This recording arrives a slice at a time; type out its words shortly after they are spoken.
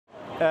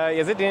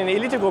Ihr seht den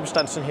Elite Group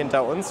Stand schon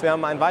hinter uns. Wir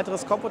haben ein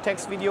weiteres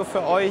Computex Video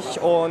für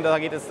euch und da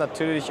geht es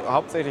natürlich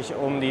hauptsächlich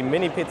um die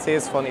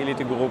Mini-PCs von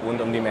Elite Group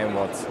und um die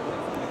Mainboards.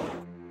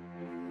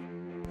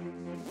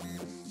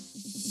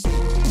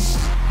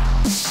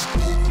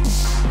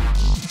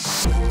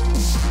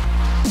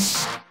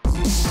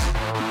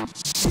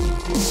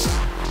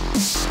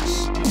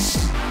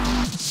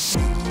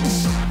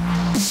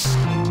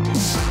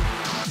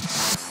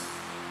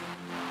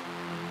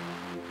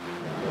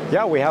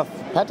 Yeah, we have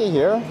Patty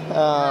here.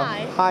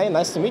 Hi. Hi,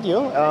 nice to meet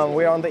you.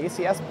 We're on the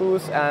ECS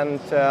booth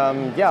and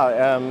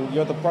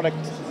you're the product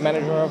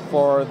manager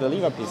for the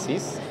Liva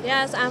PCs.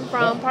 Yes, I'm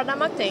from product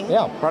marketing.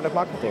 Yeah, product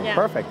marketing, yeah.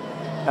 Perfect.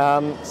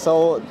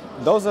 So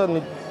those are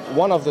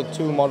one of the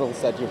two models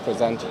that you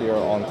present here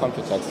on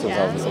Computex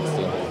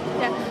 2016.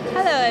 Yeah.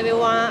 Hello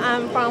everyone,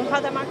 I'm from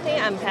product marketing,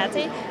 I'm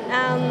Patty.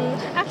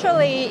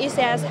 Actually,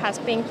 ECS has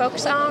been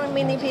focused on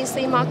mini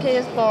PC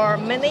market for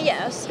many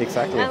years.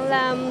 Exactly.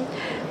 And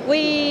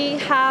we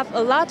have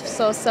a lot of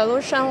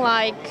solutions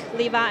like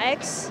Liva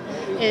X,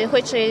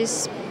 which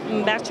is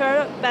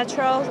better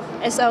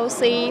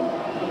SoC,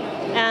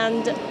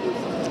 and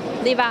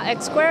Liva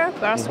X Square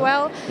as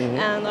well,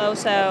 and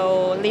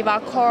also Liva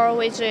Core,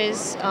 which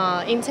is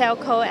Intel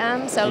Core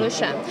M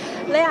solution.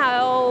 They are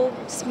all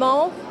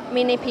small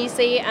mini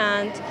PC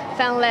and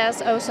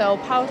fanless, also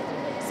power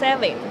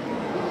saving.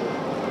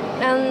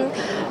 And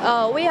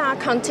we are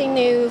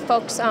continue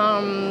focus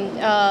on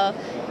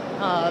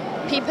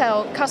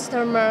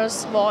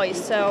customers'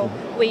 voice. So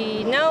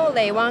we know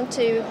they want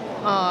to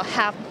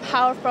have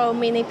powerful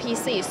mini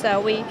PC.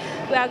 So we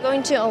are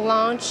going to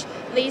launch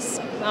this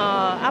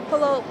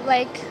Apollo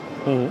Lake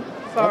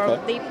for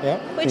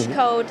which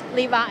called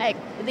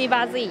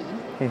Liva Z.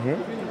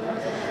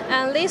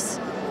 And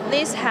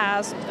this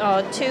has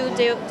two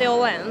dual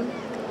LAN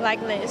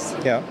like this.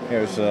 Yeah,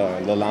 here's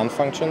the LAN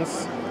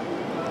functions.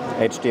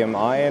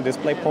 HDMI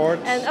display port.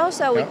 And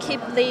also we keep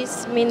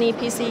this mini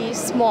PC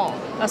small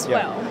as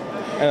well.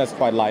 And it's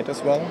quite light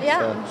as well.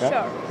 Yeah, so,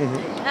 sure.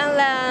 And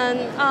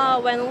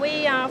then when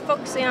we are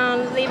focusing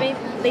on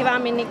Liva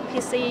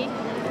Mini-PC,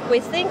 we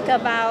think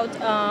about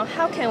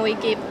how can we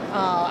give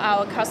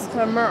our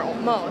customer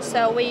more.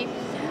 So we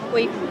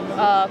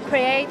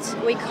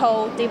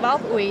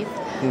co-develop with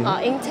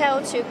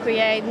Intel to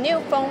create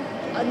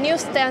new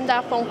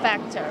standard form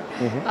factor,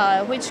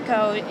 which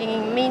called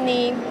in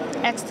Mini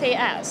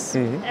XTS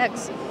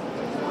X.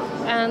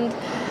 And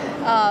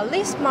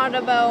this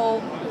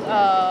model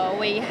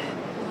we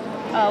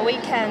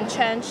can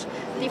change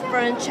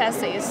different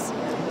chassis.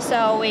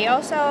 So we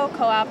also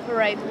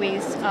cooperate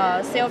with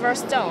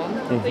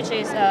Silverstone, which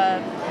is a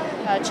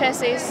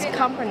chassis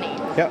company.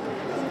 Yeah.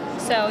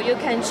 So you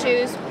can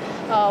choose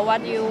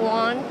what you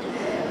want.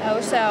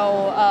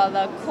 Also,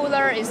 the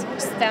cooler is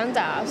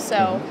standard.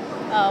 So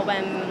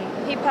when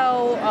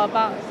people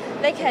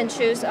they can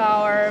choose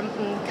our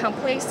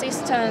complete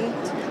system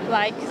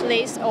like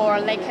this, or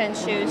they can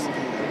choose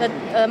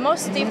the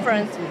most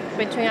difference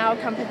between our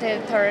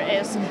competitor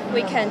is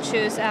we can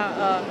choose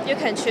you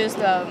can choose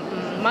the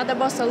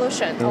motherboard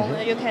solution,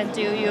 or you can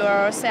do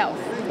yourself.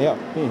 Yeah.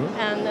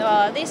 And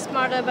this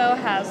motherboard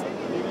has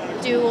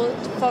dual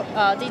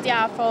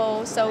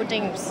DDR4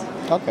 SODIMMs.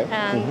 Okay.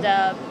 And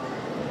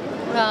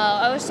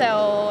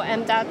also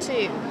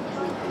M.2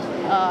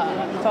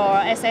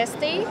 for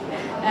SSD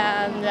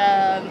and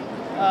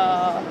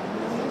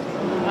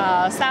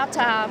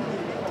SATA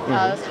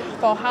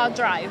for hard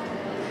drive.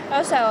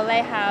 Also,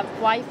 they have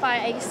Wi-Fi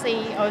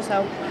AC,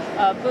 also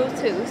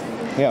Bluetooth.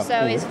 Yeah.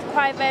 So it's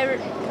quite very.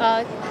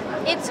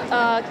 It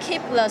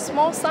keep the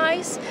small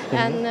size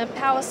and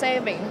power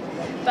saving,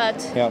 but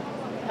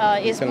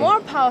it's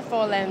more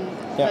powerful than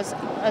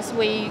as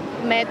we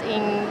made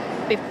in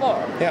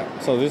before. Yeah.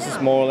 So this is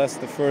more or less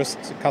the first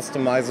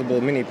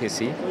customizable mini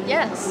PC.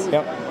 Yes.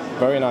 Yeah.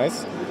 Very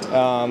nice.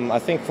 I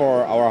think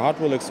for our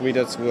Hardware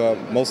readers who are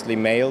mostly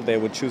male, they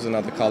would choose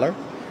another color.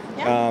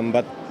 Yeah.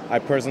 But I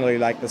personally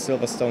like the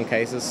Silverstone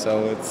cases,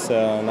 so it's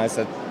nice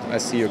that I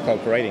see you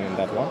cooperating in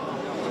that one.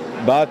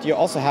 But you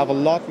also have a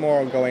lot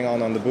more going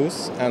on the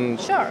booth, and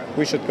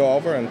we should go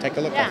over and take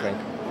a look, I think.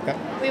 Okay.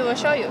 We will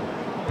show you.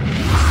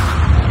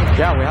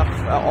 Yeah, we have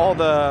all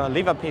the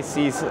Liva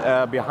PCs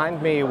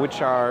behind me,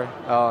 which are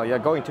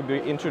going to be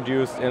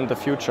introduced in the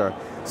future.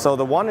 So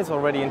the one is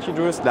already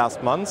introduced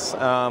last month.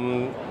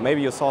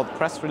 Maybe you saw the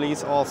press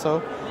release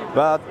also.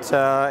 But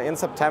in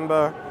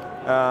September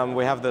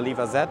we have the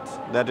Liva Z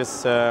that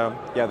is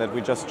that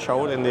we just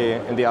showed in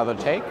the other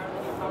take.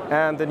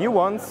 And the new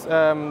ones,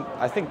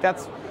 I think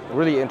that's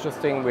really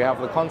interesting. We have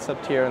the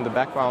concept here in the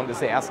background is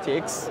the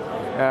STX.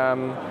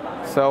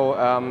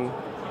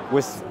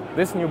 With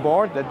this new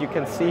board that you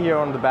can see here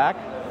on the back,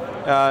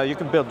 you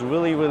can build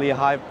really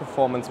high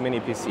performance mini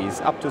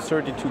PCs. Up to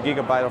 32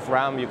 GB of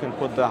RAM. You can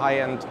put the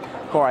high-end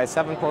Core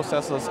i7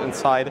 processors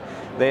inside.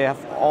 They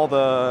have all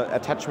the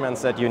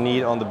attachments that you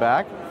need on the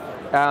back.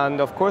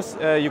 And of course,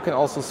 you can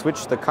also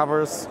switch the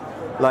covers,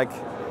 like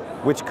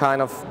which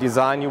kind of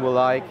design you will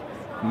like.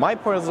 My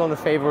personal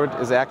favorite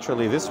is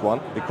actually this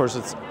one, because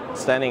it's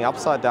standing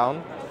upside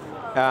down.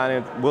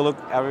 and it will look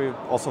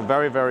also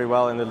very, very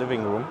well in the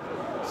living room.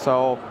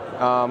 So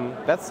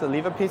that's the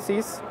Liva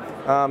PCs.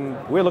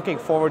 We're looking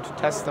forward to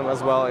test them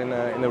as well in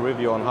a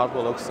review on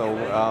hardware looks, so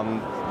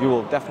you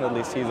will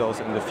definitely see those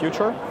in the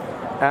future.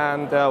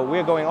 And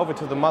we're going over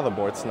to the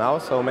motherboards now,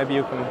 so maybe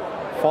you can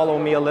follow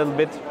me a little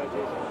bit.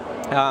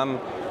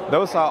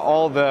 Those are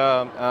all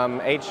the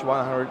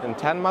H110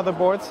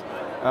 motherboards.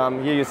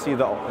 Here you see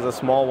the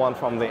small one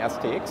from the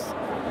STX.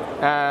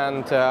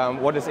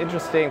 And what is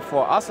interesting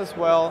for us as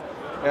well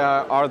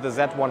are the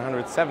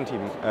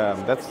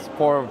Z170. That's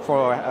for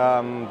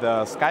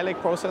the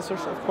Skylake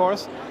processors, of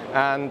course.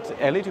 And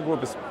Elite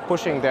Group is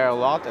pushing there a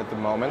lot at the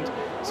moment.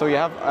 So you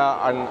have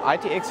an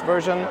ITX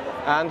version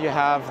and you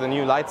have the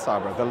new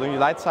Lightsaber. The new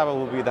Lightsaber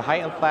will be the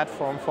high-end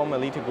platform from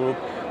Elite Group,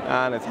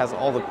 and it has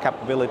all the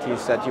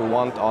capabilities that you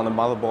want on a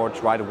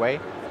motherboard right away.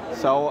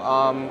 So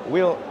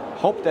we'll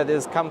hope that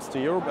this comes to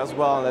Europe as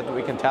well, and that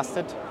we can test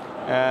it.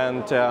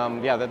 And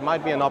yeah, that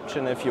might be an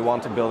option if you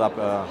want to build up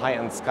a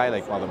high-end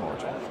Skylake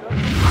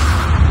motherboard.